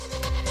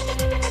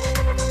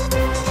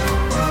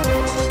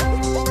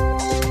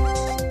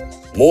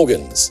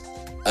Morgans,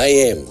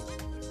 AM,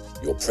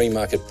 your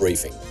pre-market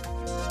briefing.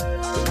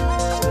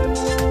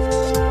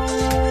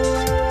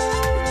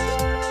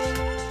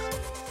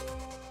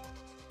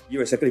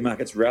 US equity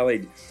markets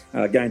rallied,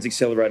 gains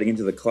accelerating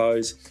into the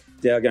close.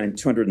 Dow gained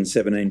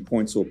 217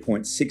 points or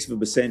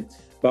 0.6%.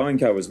 Boeing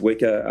Co was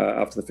weaker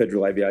after the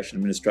Federal Aviation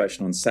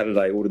Administration on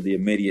Saturday ordered the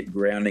immediate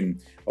grounding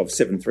of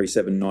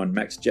 737-9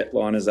 MAX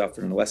jetliners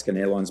after an Alaska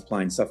Airlines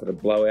plane suffered a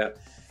blowout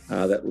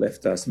that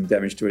left some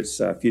damage to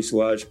its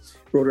fuselage.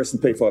 Broader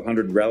S&P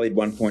 500 rallied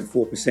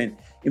 1.4%.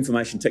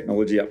 Information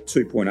technology up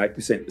 2.8%,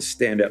 the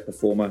standout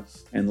performer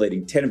and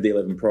leading 10 of the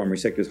 11 primary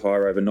sectors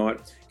higher overnight.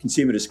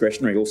 Consumer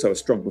discretionary also a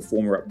strong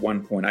performer, up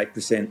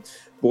 1.8%,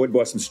 buoyed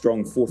by some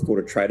strong fourth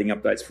quarter trading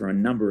updates from a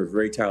number of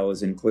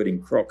retailers,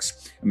 including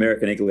Crocs,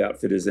 American Eagle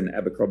Outfitters and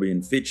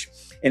Abercrombie & Fitch.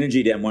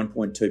 Energy down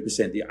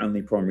 1.2%, the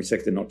only primary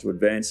sector not to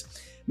advance.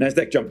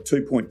 Nasdaq jumped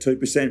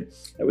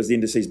 2.2%. That was the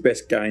indice's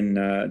best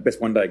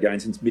one-day gain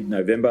since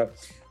mid-November.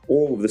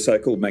 All of the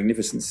so-called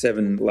Magnificent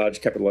Seven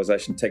large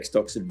capitalisation tech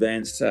stocks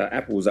advanced.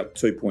 Apple was up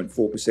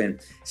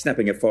 2.4%,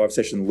 snapping a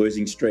 5-session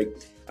losing streak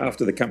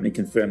after the company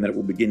confirmed that it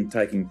will begin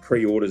taking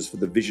pre-orders for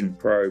the Vision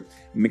Pro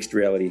mixed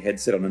reality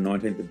headset on the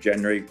 19th of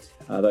January.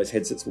 Those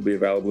headsets will be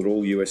available at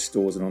all US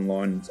stores and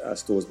online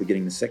stores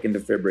beginning the 2nd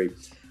of February.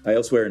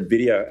 Elsewhere,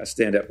 Nvidia, a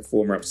standout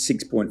performer, up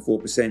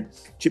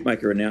 6.4%.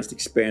 Chipmaker announced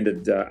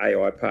expanded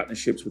AI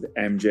partnerships with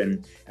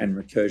Amgen and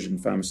Recursion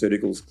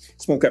Pharmaceuticals.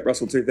 Small cap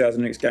Russell 2000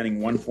 index gaining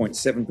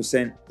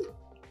 1.7%.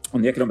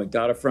 On the economic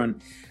data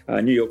front,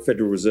 New York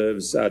Federal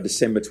Reserve's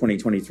December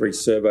 2023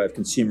 survey of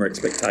consumer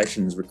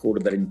expectations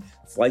recorded that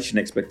inflation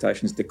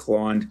expectations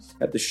declined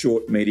at the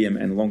short, medium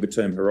and longer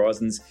term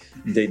horizons.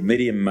 Indeed,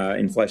 medium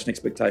inflation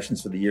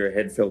expectations for the year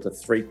ahead fell to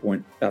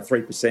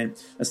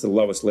 3%. That's the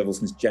lowest level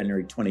since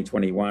January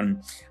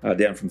 2021,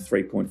 down from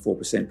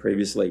 3.4%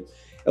 previously.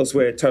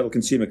 Elsewhere, total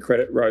consumer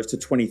credit rose to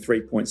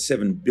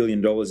 $23.7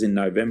 billion in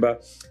November.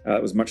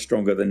 It was much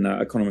stronger than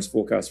economists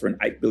forecast for an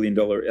 $8 billion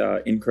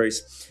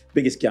increase.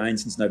 Biggest gain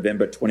since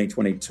November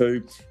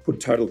 2022, put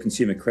total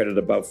consumer credit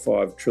above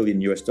 $5 trillion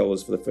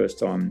for the first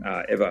time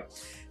ever.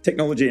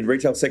 Technology and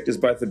retail sectors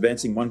both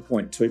advancing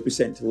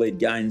 1.2% to lead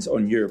gains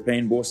on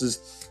European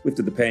bourses,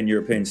 lifted the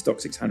Pan-European Stock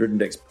 600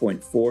 index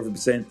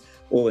 0.4%.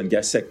 Oil and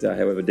gas sector,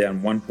 however,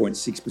 down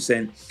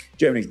 1.6%.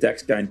 Germany's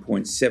DAX gained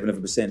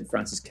 0.7%.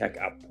 France's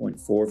CAC up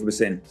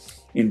 0.4%.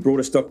 In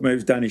broader stock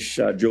moves, Danish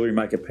jewellery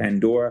maker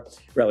Pandora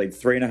rallied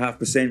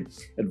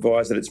 3.5%,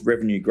 advised that its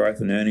revenue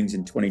growth and earnings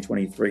in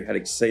 2023 had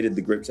exceeded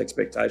the group's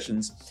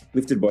expectations,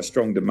 lifted by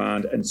strong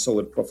demand and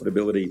solid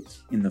profitability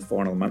in the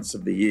final months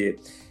of the year.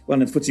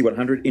 London FTSE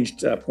 100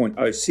 inched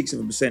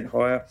 0.06%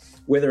 higher,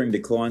 weathering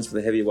declines for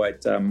the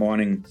heavyweight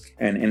mining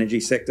and energy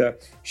sector.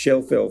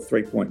 Shell fell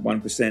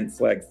 3.1%,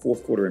 flagged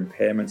fourth quarter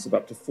impairments of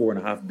up to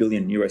 $4.5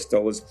 billion,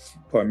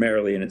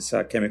 primarily in its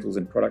chemicals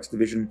and products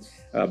division.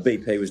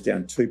 BP was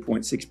down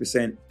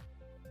 2.6%.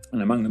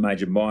 And among the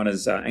major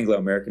miners, Anglo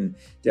American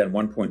down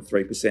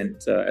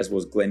 1.3%, as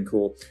was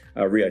Glencore.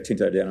 Rio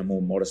Tinto down a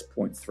more modest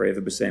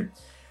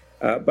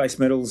 0.3%. Base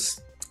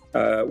metals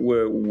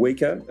were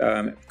weaker,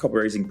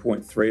 copper easing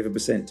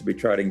 0.3% to be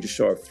trading just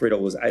shy of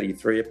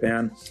 $3.83 a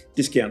pound.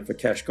 Discount for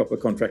cash copper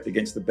contract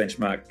against the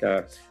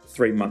benchmark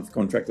 3-month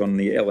contract on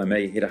the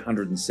LME hit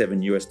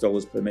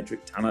 $107 per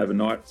metric tonne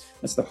overnight.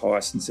 That's the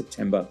highest since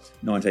September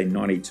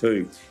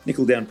 1992.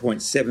 Nickel down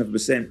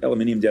 0.7%,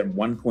 aluminium down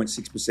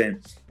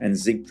 1.6%, and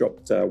zinc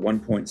dropped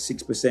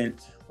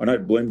 1.6%. I know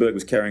Bloomberg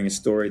was carrying a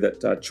story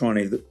that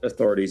Chinese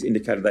authorities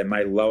indicated they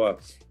may lower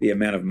the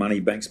amount of money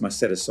banks must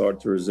set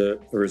aside for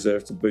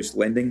reserve to boost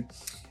lending.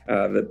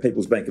 The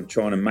People's Bank of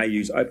China may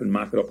use open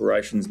market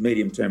operations,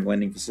 medium-term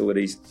lending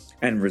facilities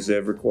and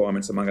reserve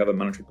requirements, among other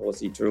monetary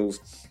policy tools,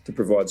 to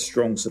provide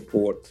strong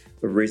support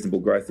for reasonable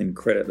growth in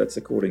credit. That's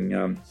according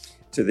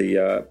to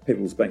the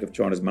People's Bank of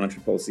China's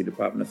Monetary Policy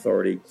Department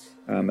Authority.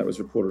 That was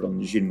reported on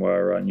the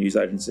Xinhua news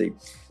agency.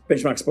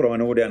 Benchmark spot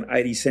iron ore down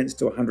 80 cents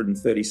to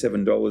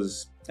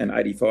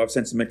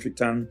 $137.85 a metric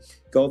tonne.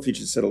 Gold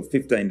futures settled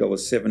 $15.70 or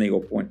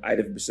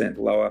 0.8%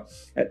 lower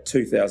at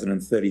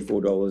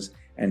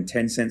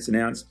 $2,034.10 an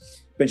ounce.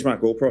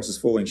 Benchmark oil prices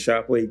falling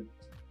sharply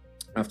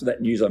after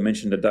that news I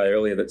mentioned a day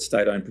earlier that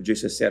state-owned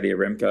producer Saudi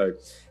Aramco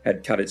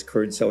had cut its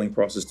crude selling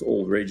prices to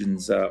all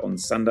regions on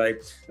Sunday.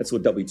 That saw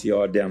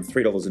WTI down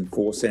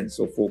 $3.04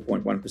 or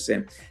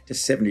 4.1% to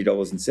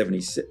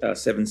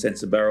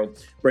 $70.77 a barrel.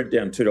 Brent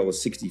down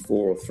 $2.64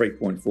 or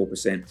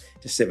 3.4%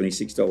 to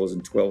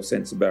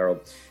 $76.12 a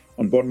barrel.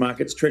 On bond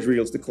markets, Treasury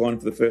yields declined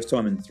for the first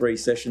time in 3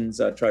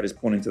 sessions. Traders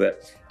pointing to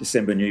that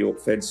December New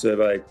York Fed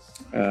survey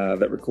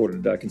that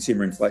recorded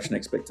consumer inflation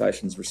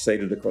expectations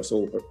receded across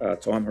all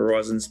time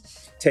horizons.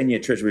 10-year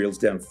Treasury yields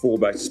down 4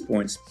 basis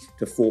points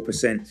to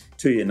 4%.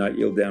 2-year note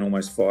yield down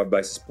almost 5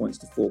 basis points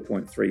to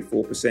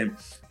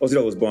 4.34%. Aussie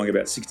dollars buying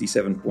about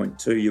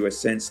 67.2 US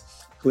cents.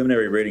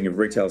 Preliminary reading of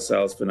retail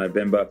sales for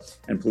November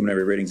and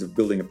preliminary readings of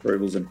building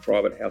approvals and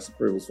private house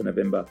approvals for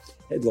November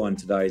headline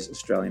today's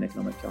Australian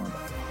economic calendar.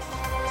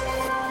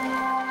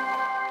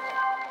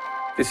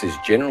 This is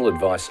general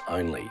advice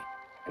only.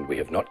 and we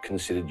have not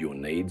considered your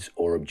needs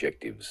or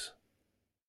objectives.